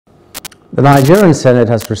The Nigerian Senate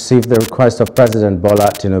has received the request of President Bola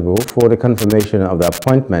Tinubu for the confirmation of the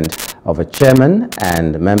appointment of a chairman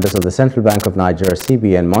and members of the Central Bank of Nigeria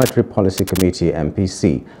C.B.N Monetary Policy Committee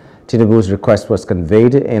M.P.C. Tinubu's request was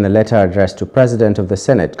conveyed in a letter addressed to President of the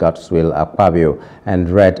Senate Godswill Akpabio and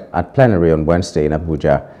read at plenary on Wednesday in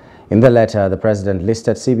Abuja. In the letter, the President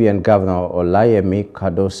listed C.B.N Governor Olayemi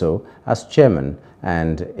Cardoso as chairman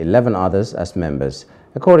and 11 others as members.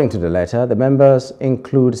 According to the letter, the members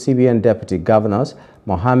include C.B.N Deputy Governors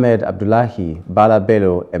Mohammed Abdullahi, Bala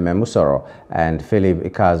Bello Ememusoro, and Philip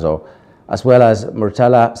Ikazo, as well as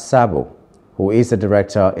Murtala Sabo, who is the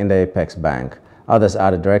director in the Apex Bank. Others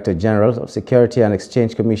are the Director General of Security and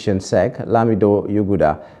Exchange Commission SEC, Lamido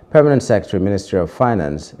Yuguda, Permanent Secretary, Ministry of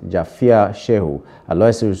Finance, Jafia Shehu,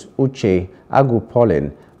 Aloysius Uche, Agu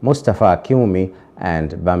Pauline, Mustafa Kiwumi,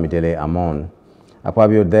 and Bamidele Amon.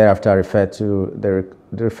 Akpabio thereafter referred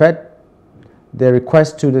the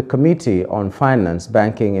request to the Committee on Finance,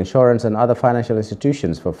 Banking, Insurance and other financial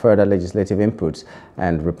institutions for further legislative inputs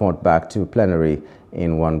and report back to plenary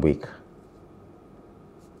in 1 week.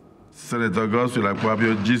 Senator Godswill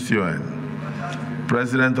Akpabio, GCON,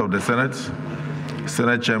 President of the Senate,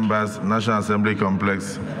 Senate Chambers, National Assembly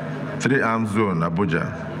Complex, 3 Arms Zone,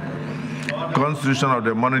 Abuja. Constitution of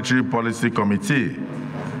the Monetary Policy Committee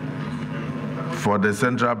for the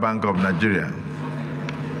Central Bank of Nigeria.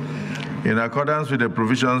 In accordance with the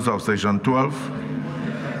provisions of Section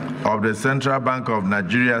 12 of the Central Bank of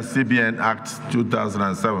Nigeria C.B.N Act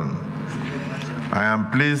 2007, I am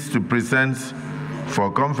pleased to present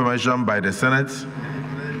for confirmation by the Senate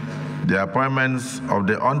the appointments of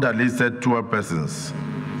the underlisted 12 persons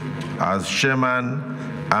as chairman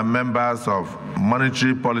and members of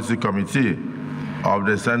Monetary Policy Committee of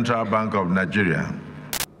the Central Bank of Nigeria.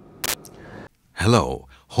 Hello,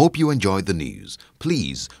 hope you enjoyed the news.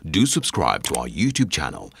 Please do subscribe to our YouTube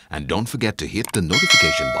channel and don't forget to hit the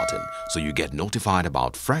notification button so you get notified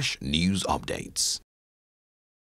about fresh news updates.